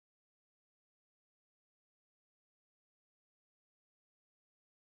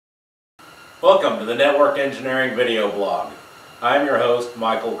Welcome to the Network Engineering Video Blog. I'm your host,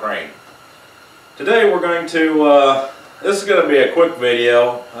 Michael Crane. Today we're going to, this is going to be a quick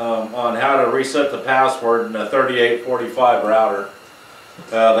video on how to reset the password in a 3845 router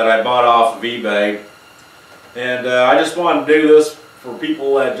that I bought off of eBay. And I just wanted to do this for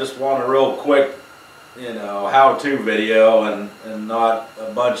people that just want a real quick, how-to video and not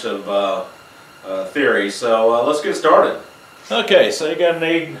a bunch of theory. So let's get started. Okay, so you're going to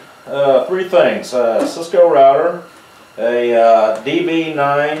need three things: Cisco router, a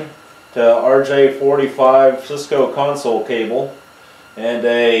DB9 to RJ45 Cisco console cable, and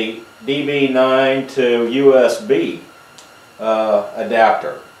a DB9 to USB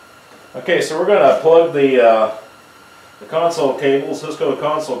adapter. Okay, so we're going to plug the console cable, Cisco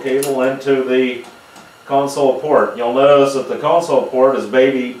console cable, into the console port. You'll notice that the console port is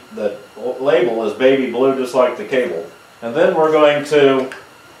the label is baby blue, just like the cable. And then we're going to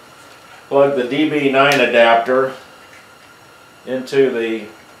plug the DB9 adapter into the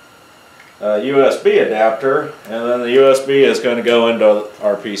USB adapter, and then the USB is going to go into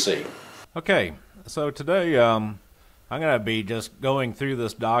our PC. Okay, so today I'm going to be just going through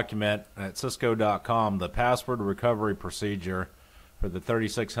this document at Cisco.com, the password recovery procedure for the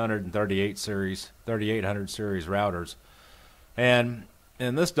 3600 and 3800 series routers. And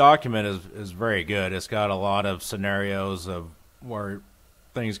this document is very good. It's got a lot of scenarios of where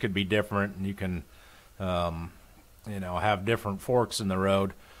things could be different, and you can have different forks in the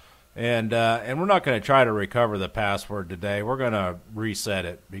road. And we're not going to try to recover the password today. We're going to reset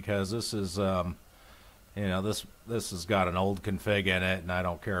it, because this is this has got an old config in it, and I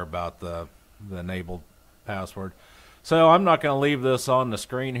don't care about the enabled password. So I'm not going to leave this on the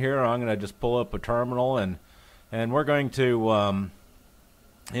screen here. I'm going to just pull up a terminal, and we're going to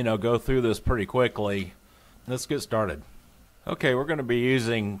go through this pretty quickly. Let's get started. Okay, we're going to be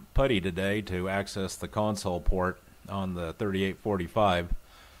using PuTTy today to access the console port on the 3845.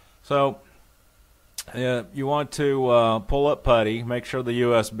 So you want to pull up PuTTy, make sure the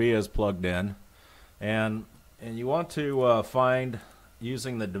USB is plugged in, and you want to find,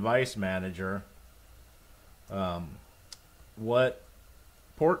 using the device manager, what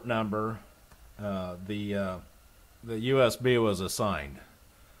port number the USB was assigned.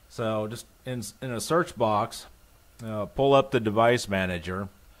 So just in a search box, pull up the device manager,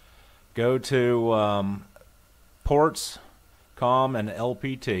 go to ports, COM, and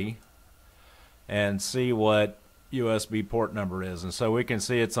LPT, and see what USB port number is. And so we can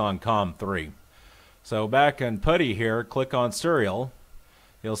see it's on COM3. So back in PuTTy here, click on serial.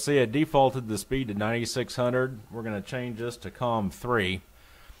 You'll see it defaulted the speed to 9600. We're going to change this to COM3.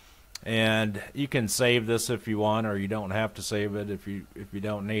 And you can save this if you want, or you don't have to save it if you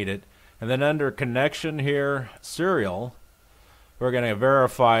don't need it. And then under connection here, serial, we're going to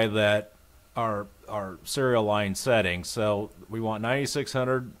verify that our serial line setting. So we want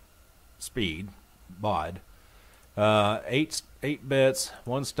 9600 speed, baud, 8 bits,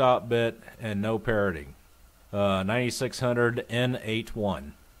 1 stop bit, and no parity. 9600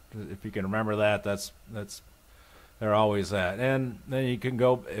 N81. If you can remember that, that's they're always that. And then you can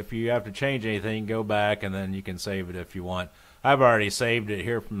go, if you have to change anything, go back, and then you can save it if you want. I've already saved it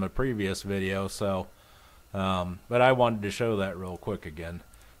here from the previous video, so but I wanted to show that real quick again.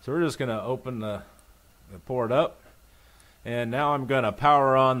 So we're just going to open the port up, and now I'm going to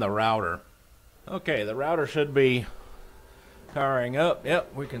power on the router. Okay, the router should be powering up.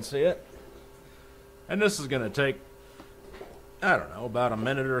 Yep, we can see it. And this is going to take, I don't know, about a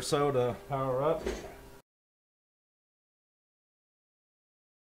minute or so to power up.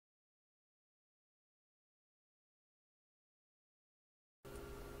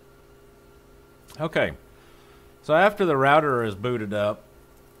 Okay, so after the router is booted up,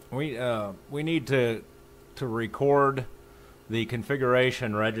 we need to record the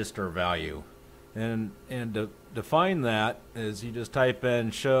configuration register value, and to define that is you just type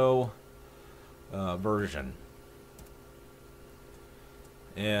in show version,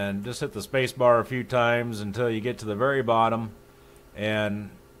 and just hit the space bar a few times until you get to the very bottom, and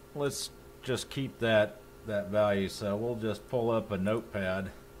let's just keep that value. So we'll just pull up a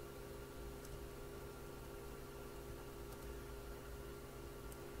notepad.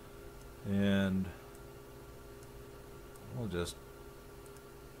 And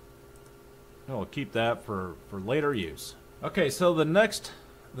we'll keep that for later use. Okay, so the next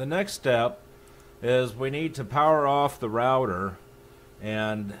step is we need to power off the router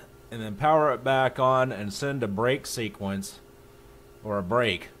and then power it back on and send a break sequence, or a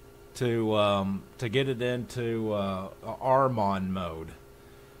break, to get it into RMON mode.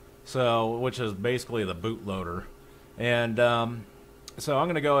 So, which is basically the bootloader. And So I'm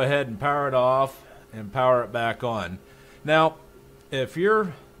going to go ahead and power it off and power it back on. Now, if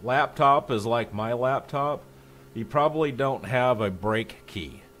your laptop is like my laptop, you probably don't have a break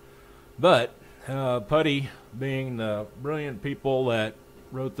key. But PuTTy, being the brilliant people that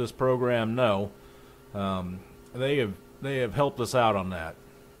wrote this program, know they have helped us out on that.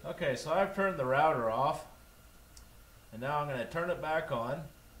 Okay, so I've turned the router off, and now I'm going to turn it back on.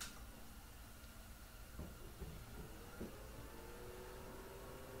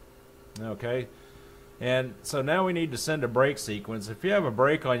 Okay, and so now we need to send a break sequence. If you have a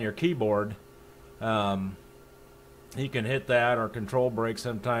break on your keyboard, you can hit that, or control break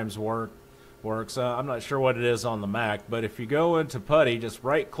sometimes works. I'm not sure what it is on the Mac, but if you go into PuTTy, just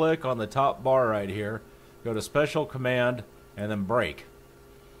right click on the top bar right here, go to special command, and then break.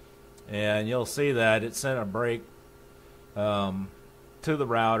 And you'll see that it sent a break to the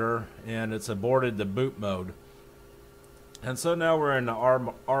router, and it's aborted the boot mode. And so now we're in the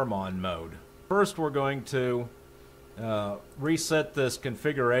ARM-on mode. First we're going to reset this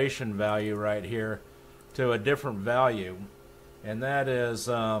configuration value right here to a different value, and that is,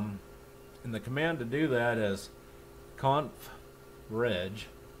 and the command to do that is conf reg,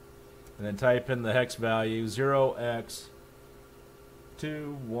 and then type in the hex value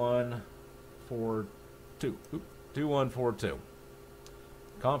 0x2142.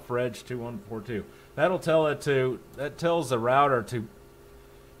 Conf reg 2142. That tells the router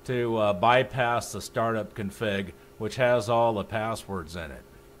to bypass the startup config, which has all the passwords in it.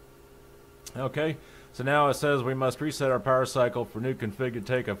 Okay, so now it says we must reset our power cycle for new config to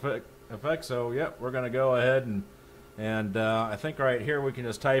take effect. So yep, we're going to go ahead and I think right here we can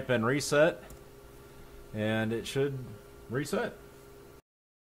just type in reset, and it should reset.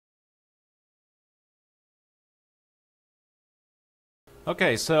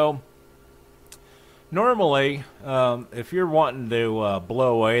 Okay, so normally, if you're wanting to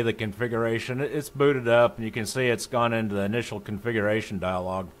blow away the configuration, it's booted up, and you can see it's gone into the initial configuration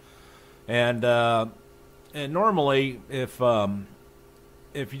dialog. And normally, if you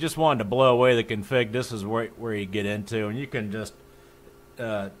just wanted to blow away the config, this is where you get into, and you can just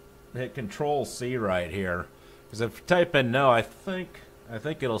hit Control C right here. Because if you type in no, I think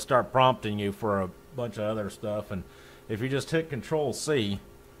it'll start prompting you for a bunch of other stuff, and if you just hit Control C,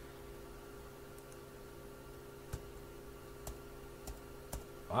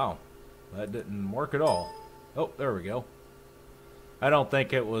 wow, that didn't work at all. Oh, there we go. I don't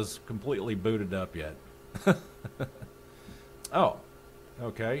think it was completely booted up yet. Oh,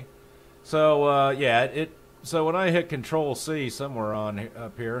 okay. So yeah, so when I hit Control C somewhere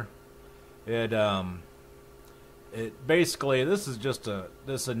up here, it basically, this is just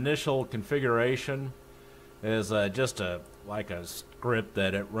this initial configuration is just like a script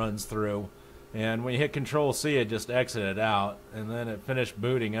that it runs through. And when you hit Control C, it just exited out, and then it finished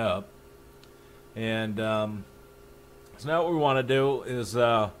booting up. And so now what we want to do is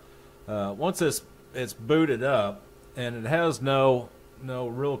once it's booted up and it has no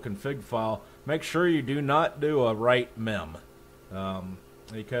real config file, make sure you do not do a write mem,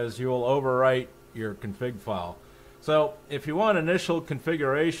 because you will overwrite your config file. So if you want initial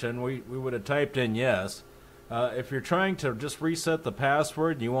configuration, we would have typed in yes. If you're trying to just reset the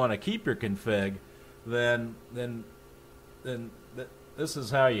password and you want to keep your config, then this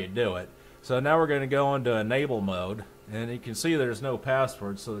is how you do it. So now we're going to go into enable mode, and you can see there's no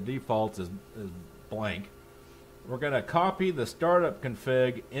password, so the default is blank. We're going to copy the startup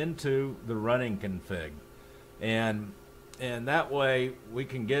config into the running config, and that way we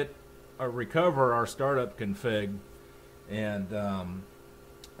can get or recover our startup config, and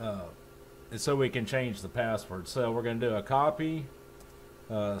so we can change the password. So we're going to do a copy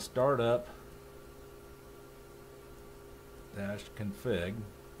startup -config.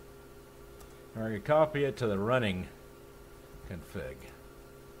 We're going to copy it to the running config,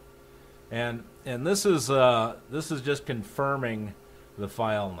 and this is just confirming the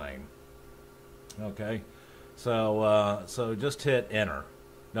file name. Okay, so just hit enter.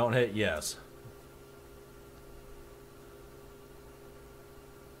 Don't hit yes.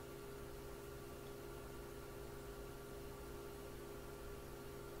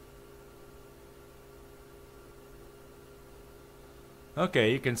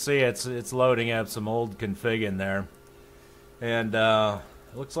 Okay, you can see it's loading up some old config in there, and it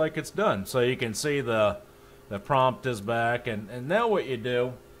looks like it's done. So you can see the prompt is back, and now what you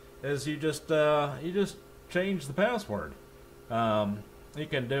do is you just change the password. You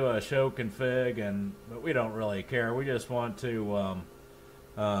can do a show config, but we don't really care. We just want to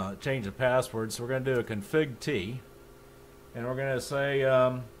change the password. So we're going to do a config T, and we're going to say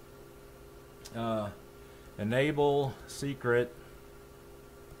enable secret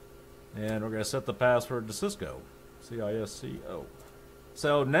And we're going to set the password to Cisco, C-I-S-C-O.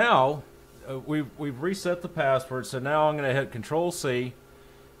 So now we've reset the password. So now I'm going to hit Control-C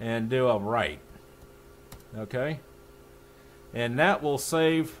and do a write. Okay, and that will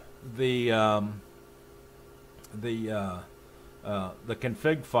save the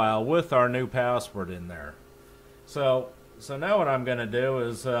config file with our new password in there. So now what I'm going to do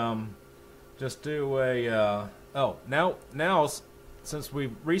is just do a now since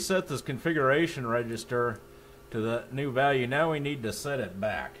we've reset this configuration register to the new value, now we need to set it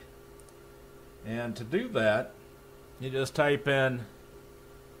back. And to do that, you just type in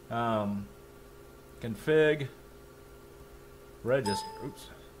config register. Oops,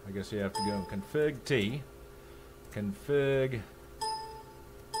 I guess you have to go config config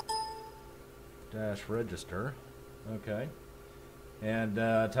dash register. Okay, and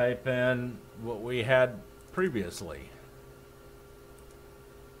type in what we had previously.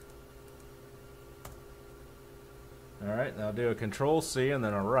 Alright, now do a Control-C and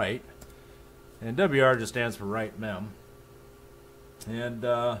then a write. And WR just stands for write mem. And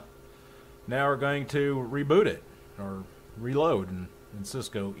now we're going to reboot it, or reload in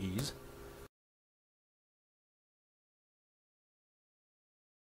Cisco Ease.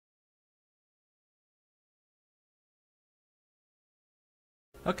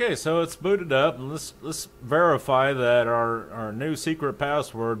 Okay, so it's booted up, and let's verify that our new secret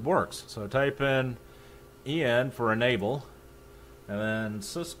password works. So type in EN for enable, and then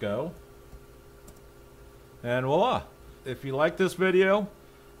Cisco, and voila. If you like this video,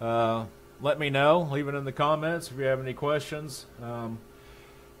 let me know. Leave it in the comments if you have any questions,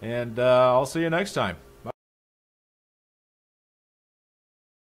 and I'll see you next time.